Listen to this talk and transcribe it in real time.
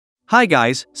Hi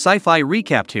guys, Sci-Fi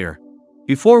Recapped here.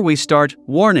 Before we start,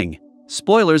 warning,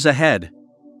 spoilers ahead.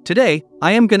 Today,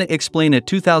 I am gonna explain a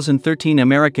 2013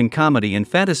 American comedy and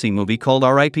fantasy movie called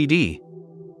R.I.P.D.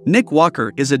 Nick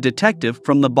Walker is a detective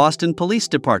from the Boston Police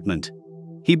Department.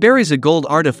 He buries a gold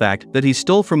artifact that he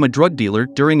stole from a drug dealer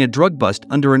during a drug bust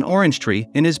under an orange tree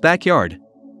in his backyard.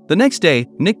 The next day,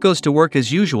 Nick goes to work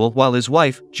as usual while his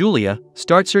wife, Julia,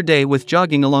 starts her day with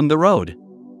jogging along the road.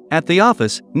 At the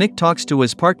office, Nick talks to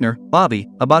his partner, Bobby,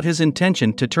 about his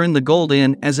intention to turn the gold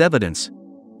in as evidence.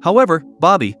 However,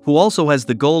 Bobby, who also has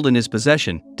the gold in his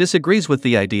possession, disagrees with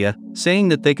the idea, saying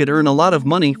that they could earn a lot of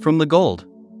money from the gold.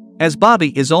 As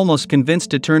Bobby is almost convinced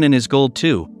to turn in his gold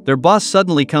too, their boss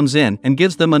suddenly comes in and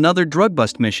gives them another drug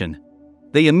bust mission.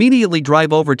 They immediately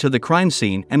drive over to the crime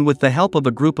scene and with the help of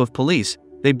a group of police,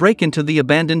 they break into the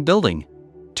abandoned building.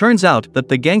 Turns out that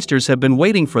the gangsters have been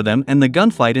waiting for them and the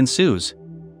gunfight ensues.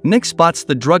 Nick spots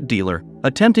the drug dealer,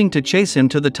 attempting to chase him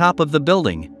to the top of the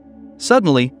building.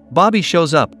 Suddenly, Bobby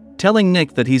shows up, telling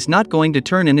Nick that he's not going to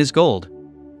turn in his gold.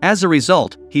 As a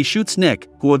result, he shoots Nick,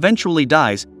 who eventually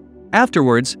dies.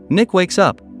 Afterwards, Nick wakes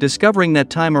up, discovering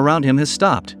that time around him has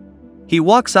stopped. He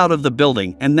walks out of the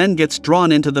building and then gets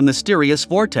drawn into the mysterious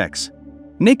vortex.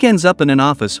 Nick ends up in an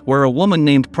office where a woman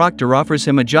named Proctor offers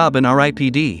him a job in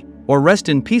R.I.P.D., or Rest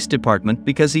in Peace Department,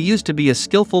 because he used to be a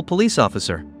skillful police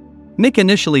officer. Nick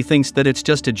initially thinks that it's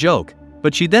just a joke,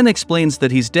 but she then explains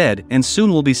that he's dead and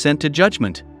soon will be sent to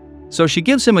judgment. So she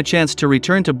gives him a chance to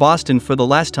return to Boston for the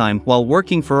last time while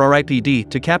working for R.I.P.D.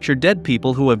 to capture dead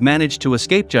people who have managed to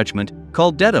escape judgment,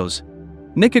 called deados.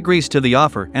 Nick agrees to the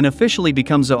offer and officially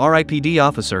becomes a R.I.P.D.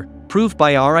 officer, proved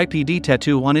by a R.I.P.D.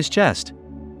 tattoo on his chest.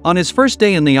 On his first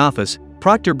day in the office,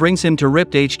 Proctor brings him to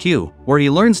Ripped HQ, where he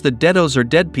learns that deados or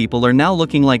dead people are now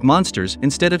looking like monsters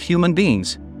instead of human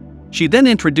beings. She then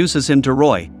introduces him to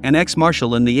Roy, an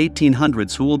ex-marshal in the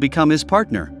 1800s who will become his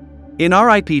partner. In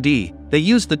R.I.P.D., they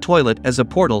use the toilet as a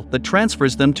portal that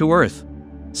transfers them to Earth.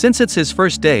 Since it's his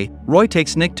first day, Roy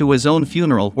takes Nick to his own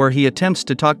funeral where he attempts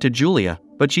to talk to Julia,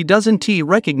 but she doesn't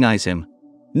recognize him.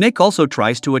 Nick also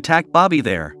tries to attack Bobby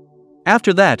there.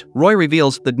 After that, Roy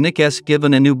reveals that Nick is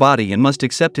given a new body and must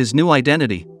accept his new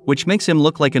identity, which makes him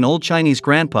look like an old Chinese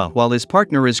grandpa while his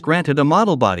partner is granted a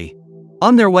model body.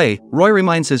 On their way, Roy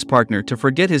reminds his partner to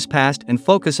forget his past and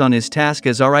focus on his task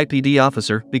as R.I.P.D.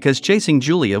 officer because chasing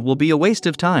Julia will be a waste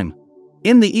of time.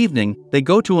 In the evening, they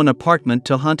go to an apartment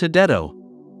to hunt a deado.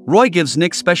 Roy gives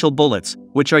Nick special bullets,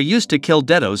 which are used to kill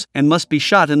deados and must be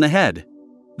shot in the head.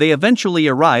 They eventually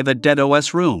arrive at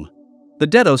Deado's room. The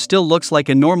deado still looks like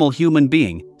a normal human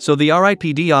being, so the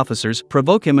R.I.P.D. officers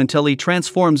provoke him until he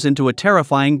transforms into a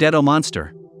terrifying deado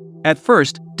monster. At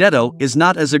first, deado is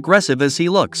not as aggressive as he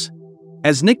looks.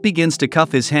 As Nick begins to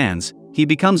cuff his hands, he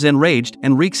becomes enraged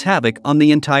and wreaks havoc on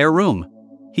the entire room.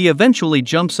 He eventually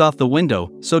jumps off the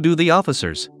window, so do the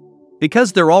officers.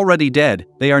 Because they're already dead,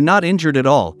 they are not injured at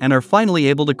all and are finally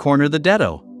able to corner the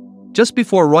deado. Just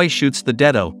before Roy shoots the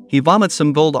deado, he vomits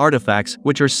some gold artifacts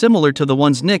which are similar to the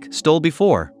ones Nick stole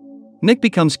before. Nick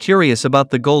becomes curious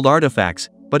about the gold artifacts,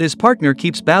 but his partner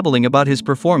keeps babbling about his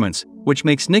performance, which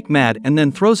makes Nick mad and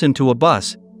then throws him to a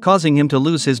bus, causing him to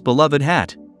lose his beloved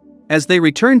hat. As they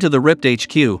return to the Ripped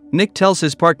HQ, Nick tells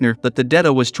his partner that the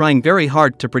deado was trying very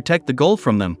hard to protect the gold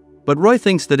from them, but Roy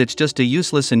thinks that it's just a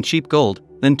useless and cheap gold,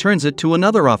 then turns it to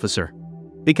another officer.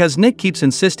 Because Nick keeps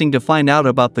insisting to find out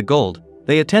about the gold,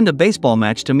 they attend a baseball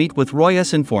match to meet with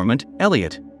Roy's informant,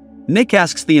 Elliot. Nick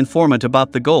asks the informant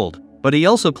about the gold, but he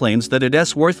also claims that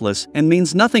it's worthless and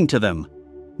means nothing to them.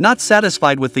 Not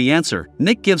satisfied with the answer,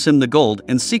 Nick gives him the gold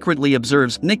and secretly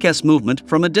observes Nick's movement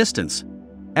from a distance.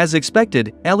 As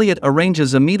expected, Elliot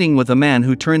arranges a meeting with a man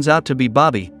who turns out to be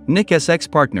Bobby, Nick's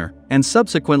ex-partner, and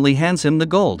subsequently hands him the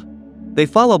gold. They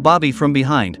follow Bobby from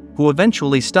behind, who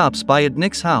eventually stops by at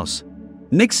Nick's house.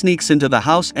 Nick sneaks into the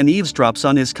house and eavesdrops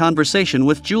on his conversation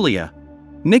with Julia.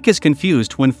 Nick is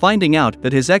confused when finding out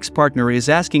that his ex-partner is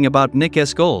asking about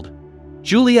Nick's gold.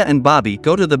 Julia and Bobby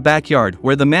go to the backyard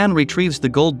where the man retrieves the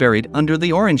gold buried under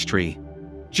the orange tree.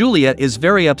 Julia is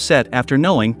very upset after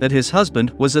knowing that his husband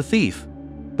was a thief.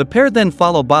 The pair then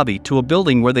follow Bobby to a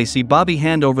building where they see Bobby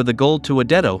hand over the gold to a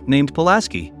deado named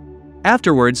Pulaski.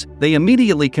 Afterwards, they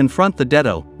immediately confront the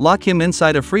deado, lock him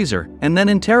inside a freezer, and then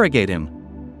interrogate him.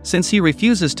 Since he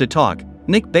refuses to talk,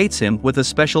 Nick baits him with a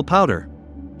special powder.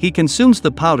 He consumes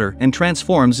the powder and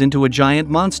transforms into a giant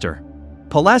monster.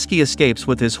 Pulaski escapes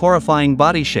with his horrifying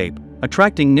body shape,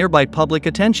 attracting nearby public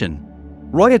attention.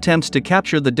 Roy attempts to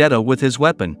capture the deado with his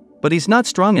weapon, but he's not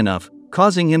strong enough,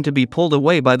 causing him to be pulled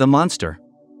away by the monster.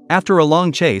 After a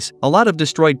long chase, a lot of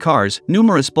destroyed cars,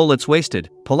 numerous bullets wasted,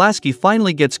 Pulaski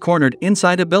finally gets cornered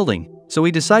inside a building, so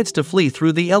he decides to flee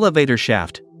through the elevator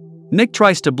shaft. Nick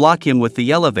tries to block him with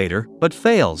the elevator, but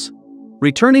fails.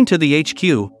 Returning to the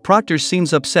HQ, Proctor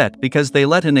seems upset because they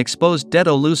let an exposed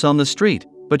deado loose on the street,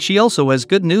 but she also has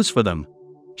good news for them.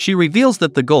 She reveals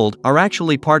that the gold are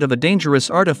actually part of a dangerous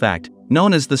artifact,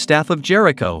 known as the Staff of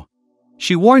Jericho.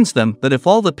 She warns them that if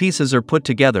all the pieces are put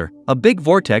together, a big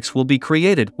vortex will be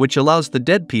created which allows the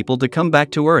dead people to come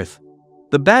back to Earth.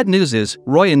 The bad news is,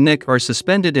 Roy and Nick are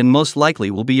suspended and most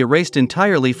likely will be erased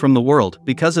entirely from the world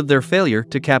because of their failure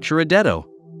to capture a deado.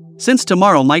 Since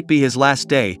tomorrow might be his last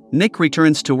day, Nick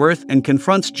returns to Earth and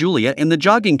confronts Julia in the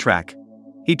jogging track.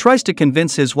 He tries to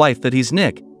convince his wife that he's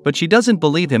Nick, but she doesn't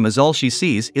believe him as all she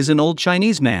sees is an old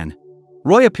Chinese man.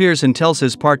 Roy appears and tells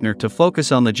his partner to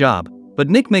focus on the job, but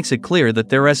Nick makes it clear that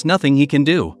there is nothing he can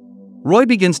do. Roy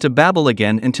begins to babble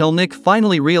again until Nick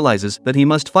finally realizes that he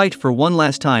must fight for one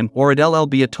last time or it'll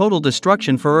be a total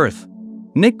destruction for Earth.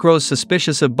 Nick grows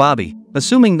suspicious of Bobby,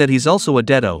 assuming that he's also a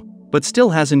deado, but still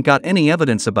hasn't got any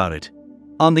evidence about it.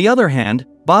 On the other hand,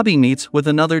 Bobby meets with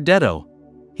another deado.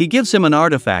 He gives him an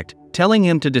artifact, telling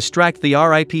him to distract the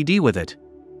RIPD with it.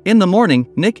 In the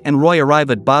morning, Nick and Roy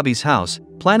arrive at Bobby's house,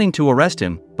 planning to arrest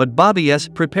him, but Bobby is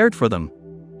prepared for them.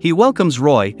 He welcomes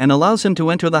Roy and allows him to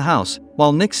enter the house,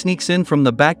 while Nick sneaks in from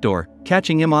the back door,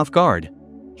 catching him off guard.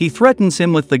 He threatens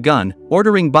him with the gun,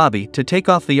 ordering Bobby to take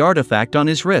off the artifact on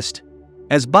his wrist.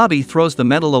 As Bobby throws the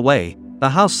metal away, the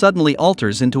house suddenly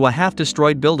alters into a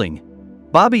half-destroyed building.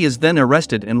 Bobby is then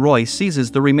arrested and Roy seizes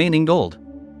the remaining gold.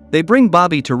 They bring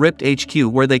Bobby to Ripped HQ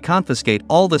where they confiscate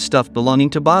all the stuff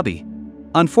belonging to Bobby.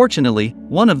 Unfortunately,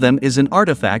 one of them is an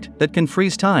artifact that can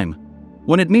freeze time.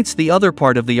 When it meets the other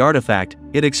part of the artifact,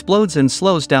 it explodes and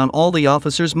slows down all the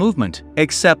officers' movement,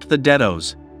 except the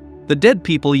deados. The dead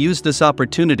people use this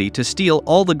opportunity to steal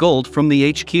all the gold from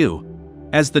the HQ.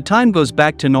 As the time goes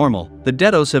back to normal, the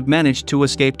deados have managed to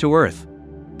escape to Earth.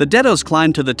 The deados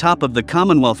climb to the top of the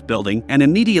Commonwealth building and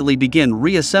immediately begin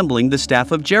reassembling the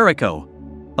Staff of Jericho.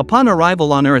 Upon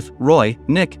arrival on Earth, Roy,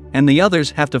 Nick, and the others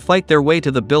have to fight their way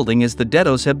to the building as the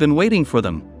deados have been waiting for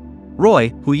them. Roy,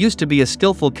 who used to be a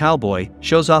skillful cowboy,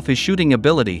 shows off his shooting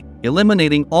ability,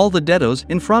 eliminating all the deados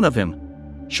in front of him.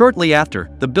 Shortly after,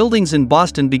 the buildings in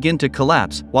Boston begin to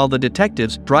collapse while the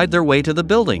detectives drive their way to the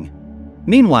building.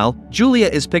 Meanwhile, Julia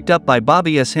is picked up by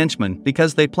Bobby's henchmen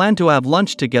because they plan to have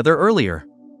lunch together earlier.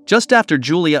 Just after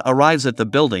Julia arrives at the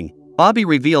building, Bobby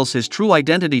reveals his true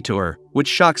identity to her, which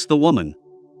shocks the woman.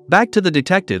 Back to the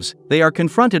detectives, they are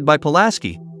confronted by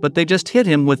Pulaski, but they just hit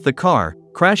him with the car,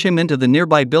 crash him into the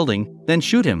nearby building, then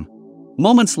shoot him.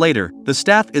 Moments later, the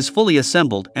staff is fully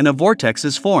assembled and a vortex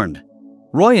is formed.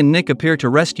 Roy and Nick appear to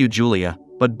rescue Julia,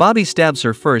 but Bobby stabs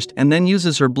her first and then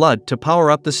uses her blood to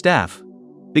power up the staff.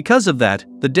 Because of that,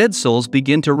 the dead souls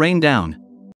begin to rain down.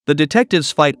 The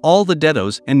detectives fight all the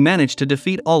deados and manage to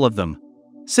defeat all of them.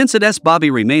 Since it has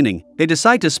Bobby remaining, they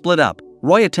decide to split up.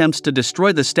 Roy attempts to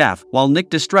destroy the staff while Nick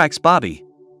distracts Bobby.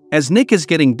 As Nick is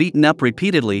getting beaten up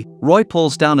repeatedly, Roy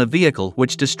pulls down a vehicle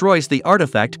which destroys the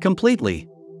artifact completely.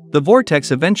 The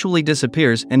vortex eventually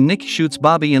disappears and Nick shoots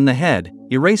Bobby in the head,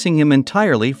 erasing him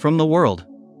entirely from the world.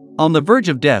 On the verge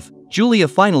of death, Julia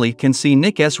finally can see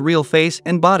Nick's real face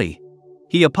and body.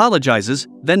 He apologizes,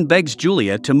 then begs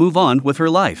Julia to move on with her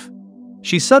life.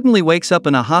 She suddenly wakes up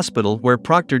in a hospital where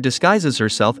Proctor disguises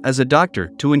herself as a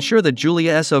doctor to ensure that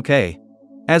Julia is okay.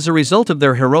 As a result of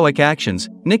their heroic actions,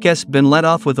 Nick has been let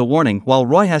off with a warning while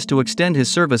Roy has to extend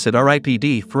his service at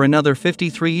RIPD for another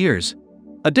 53 years.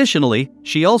 Additionally,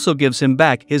 she also gives him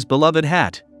back his beloved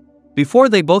hat. Before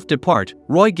they both depart,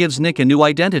 Roy gives Nick a new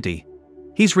identity.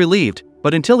 He's relieved,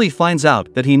 but until he finds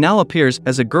out that he now appears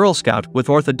as a Girl Scout with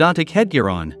orthodontic headgear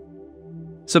on.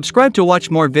 Subscribe to watch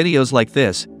more videos like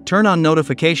this, turn on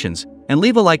notifications, and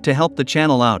leave a like to help the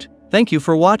channel out. Thank you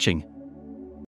for watching.